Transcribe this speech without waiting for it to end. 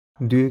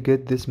Do you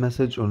get this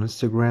message on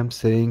Instagram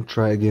saying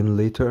try again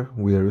later?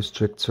 We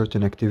restrict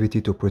certain activity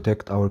to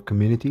protect our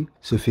community.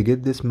 So if you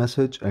get this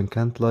message and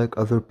can't like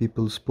other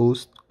people's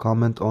posts,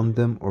 comment on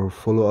them or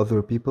follow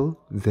other people,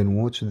 then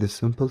watch this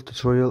simple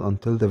tutorial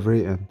until the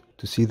very end.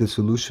 To see the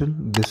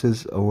solution, this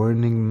is a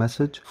warning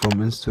message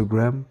from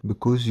Instagram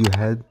because you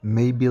had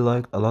maybe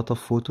liked a lot of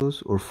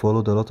photos or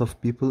followed a lot of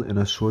people in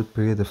a short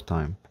period of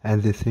time,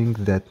 and they think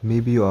that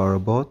maybe you are a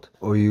bot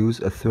or you use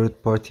a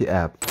third-party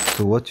app.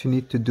 So what you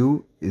need to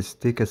do is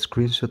take a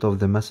screenshot of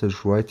the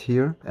message right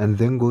here and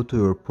then go to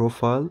your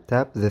profile,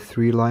 tap the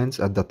three lines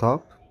at the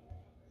top,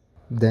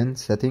 then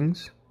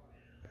settings,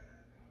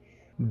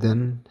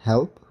 then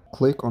help,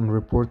 click on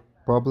report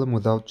problem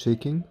without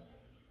checking.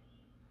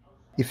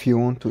 If you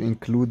want to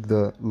include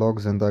the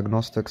logs and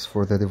diagnostics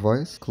for the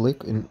device,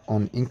 click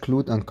on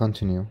include and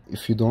continue.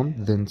 If you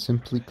don't, then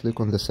simply click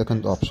on the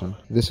second option.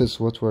 This is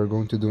what we're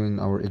going to do in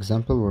our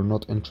example. We're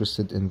not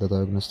interested in the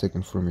diagnostic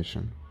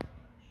information.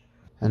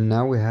 And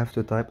now we have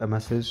to type a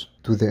message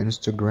to the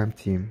Instagram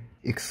team.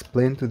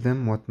 Explain to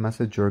them what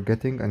message you're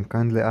getting and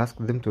kindly ask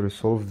them to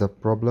resolve the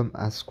problem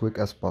as quick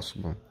as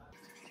possible.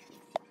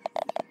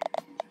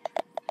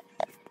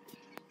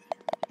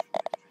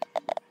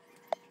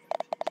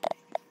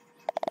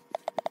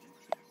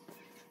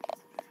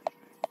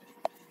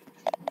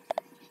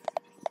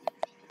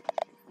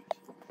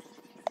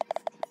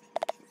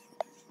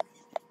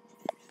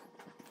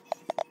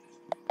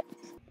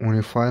 When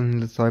you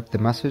finally type the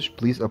message,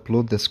 please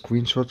upload the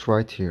screenshot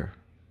right here.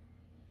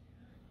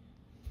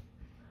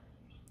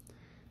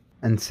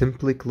 And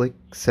simply click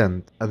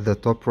send at the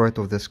top right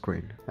of the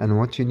screen. And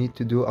what you need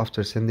to do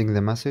after sending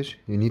the message,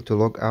 you need to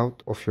log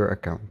out of your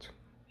account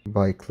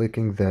by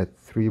clicking the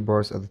three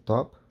bars at the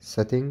top,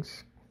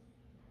 settings,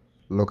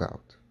 log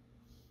out.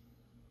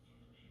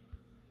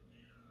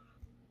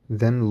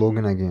 Then log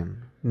in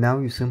again. Now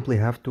you simply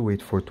have to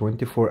wait for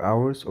 24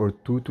 hours or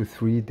 2 to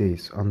 3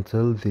 days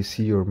until they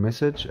see your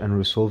message and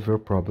resolve your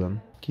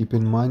problem. Keep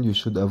in mind you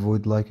should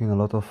avoid liking a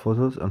lot of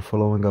photos and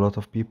following a lot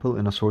of people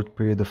in a short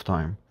period of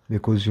time,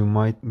 because you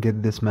might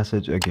get this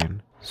message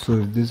again. So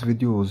if this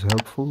video was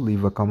helpful,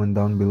 leave a comment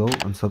down below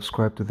and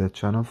subscribe to the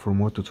channel for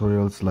more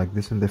tutorials like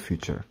this in the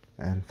future.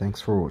 And thanks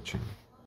for watching.